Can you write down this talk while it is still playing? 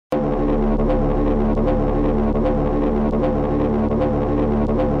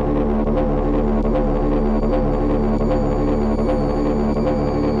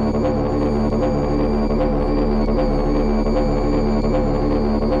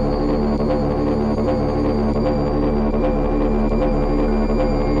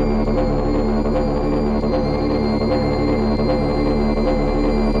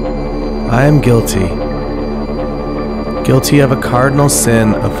am guilty. Guilty of a cardinal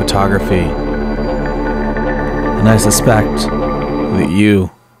sin of photography. And I suspect that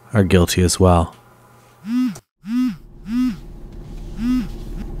you are guilty as well.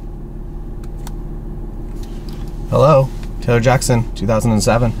 Hello, Taylor Jackson,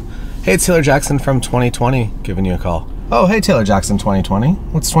 2007. Hey, it's Taylor Jackson from 2020 giving you a call. Oh, hey, Taylor Jackson, 2020.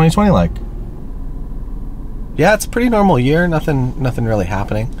 What's 2020 like? Yeah, it's a pretty normal year. Nothing really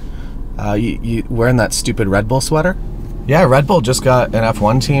happening. You wearing that stupid Red Bull sweater? Yeah, Red Bull just got an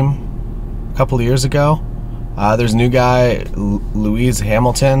F1 team a couple of years ago. There's a new guy, Lewis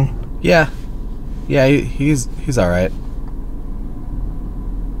Hamilton. Yeah, he's all right.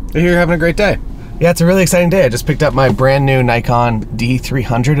 You're having a great day. Yeah, it's a really exciting day. I just picked up my brand new Nikon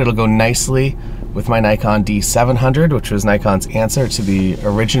D300. It'll go nicely with my Nikon D700, which was Nikon's answer to the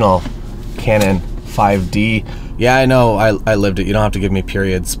original Canon 5D. Yeah, I know, I lived it. You don't have to give me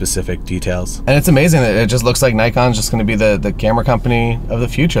period-specific details. And it's amazing that it just looks like Nikon's just gonna be the camera company of the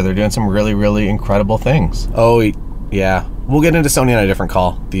future. They're doing some really incredible things. Oh, yeah. We'll get into Sony on a different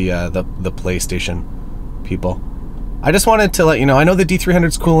call, the PlayStation people. I just wanted to let you know, I know the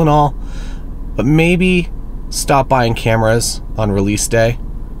D300's cool and all, but maybe stop buying cameras on release day.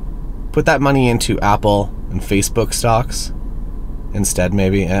 Put that money into Apple and Facebook stocks instead,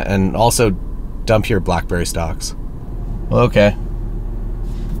 maybe, and also dump your BlackBerry stocks. Well, okay.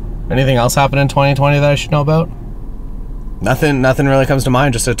 Anything else happen in 2020 that I should know about? Nothing really comes to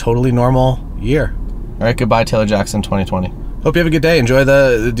mind, just a totally normal year. All right, goodbye, Taylor Jackson, 2020. Hope you have a good day. Enjoy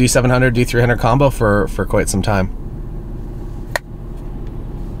the D700, D300 combo for quite some time.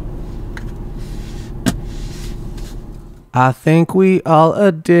 I think we all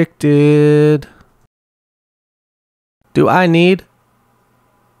addicted. Do I need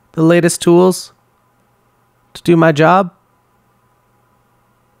the latest tools to do my job?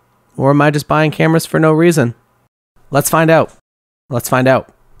 Or am I just buying cameras for no reason? Let's find out.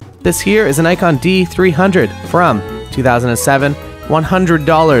 This here is a Nikon D300 from 2007,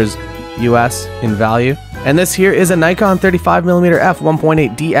 $100 US in value. And this here is a Nikon 35mm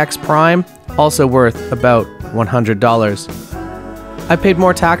f1.8 DX Prime, also worth about $100. I paid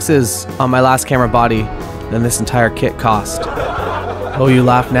more taxes on my last camera body than this entire kit cost. Oh, you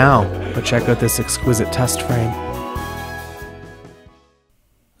laugh now, but check out this exquisite test frame.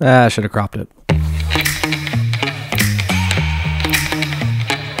 I should have cropped it.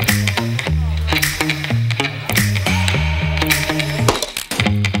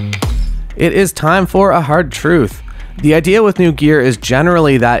 It is time for a hard truth. The idea with new gear is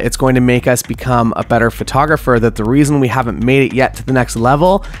generally that it's going to make us become a better photographer, that the reason we haven't made it yet to the next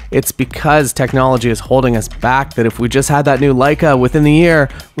level, it's because technology is holding us back, that if we just had that new Leica within the year,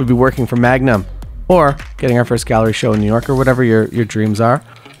 we'd be working for Magnum or getting our first gallery show in New York or whatever your dreams are.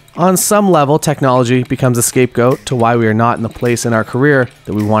 On some level, technology becomes a scapegoat to why we are not in the place in our career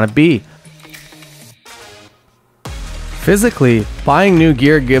that we want to be. Physically, buying new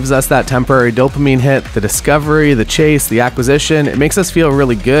gear gives us that temporary dopamine hit, the discovery, the chase, the acquisition. It makes us feel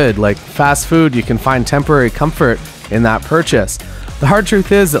really good. Like fast food, you can find temporary comfort in that purchase. The hard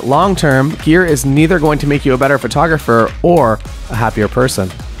truth is that long-term, gear is neither going to make you a better photographer or a happier person.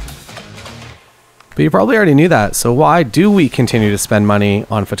 But you probably already knew that, so why do we continue to spend money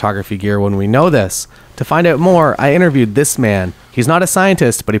on photography gear when we know this? To find out more, I interviewed this man. He's not a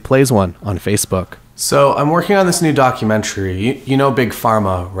scientist, but he plays one on Facebook. So I'm working on this new documentary. You know Big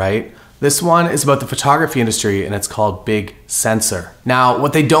Pharma, right? This one is about the photography industry and it's called Big Sensor. Now,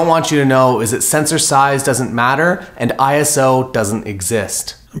 what they don't want you to know is that sensor size doesn't matter and ISO doesn't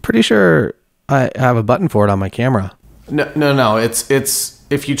exist. I'm pretty sure I have a button for it on my camera. No, it's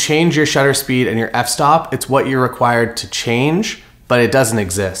if you change your shutter speed and your f-stop, it's what you're required to change, but it doesn't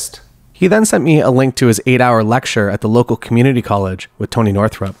exist. He then sent me a link to his 8-hour lecture at the local community college with Tony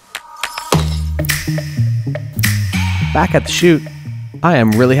Northrup. Back at the shoot, I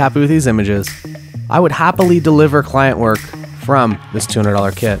am really happy with these images. I would happily deliver client work from this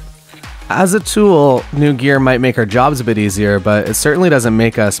 $200 kit. As a tool, new gear might make our jobs a bit easier, but it certainly doesn't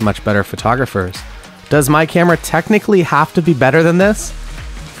make us much better photographers. Does my camera technically have to be better than this?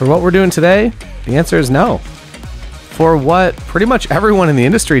 For what we're doing today, the answer is no. For what pretty much everyone in the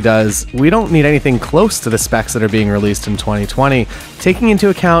industry does, we don't need anything close to the specs that are being released in 2020. Taking into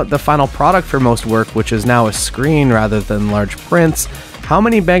account the final product for most work, which is now a screen rather than large prints, how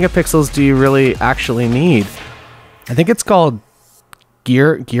many megapixels do you really actually need? I think it's called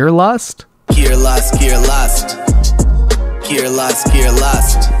gear lust? Gear lust, gear lust. Gear lust, gear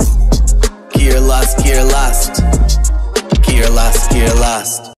lust. Gear lust, gear lust. Gear lust, gear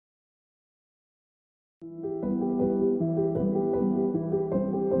lust.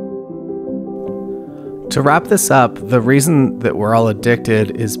 To wrap this up, the reason that we're all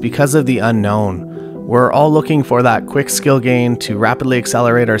addicted is because of the unknown. We're all looking for that quick skill gain to rapidly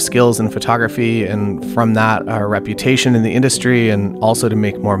accelerate our skills in photography, and from that, our reputation in the industry, and also to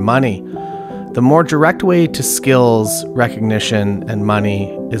make more money. The more direct way to skills, recognition, and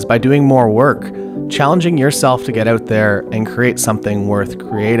money is by doing more work, challenging yourself to get out there and create something worth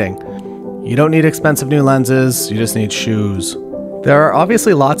creating. You don't need expensive new lenses, you just need shoes. There are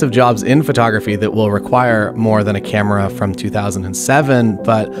obviously lots of jobs in photography that will require more than a camera from 2007,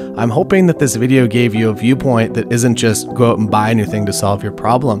 but I'm hoping that this video gave you a viewpoint that isn't just go out and buy a new thing to solve your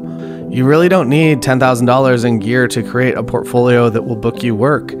problem. You really don't need $10,000 in gear to create a portfolio that will book you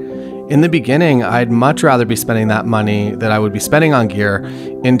work. In the beginning, I'd much rather be spending that money that I would be spending on gear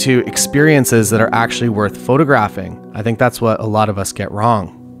into experiences that are actually worth photographing. I think that's what a lot of us get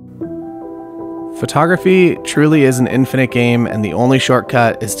wrong. Photography truly is an infinite game, and the only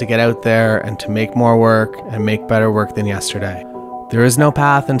shortcut is to get out there and to make more work and make better work than yesterday. There is no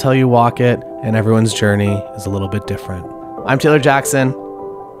path until you walk it, and everyone's journey is a little bit different. I'm Taylor Jackson.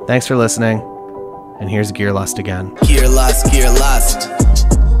 Thanks for listening, and here's Gear Lust again. Gear lust, gear lust.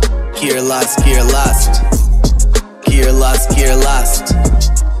 Gear lust, gear lust. Gear lust, gear lust.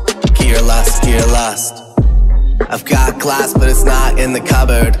 Gear lust, gear lust. I've got glass, but it's not in the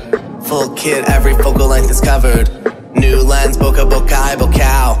cupboard. Full kit, every focal length is covered. New lens, bokeh, bokeh,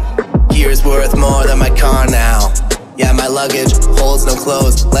 bokeh. Gear's worth more than my car now. Yeah, my luggage holds no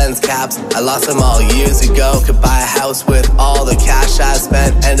clothes, lens caps, I lost them all years ago. Could buy a house with all the cash I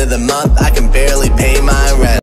spent. End of the month, I can barely pay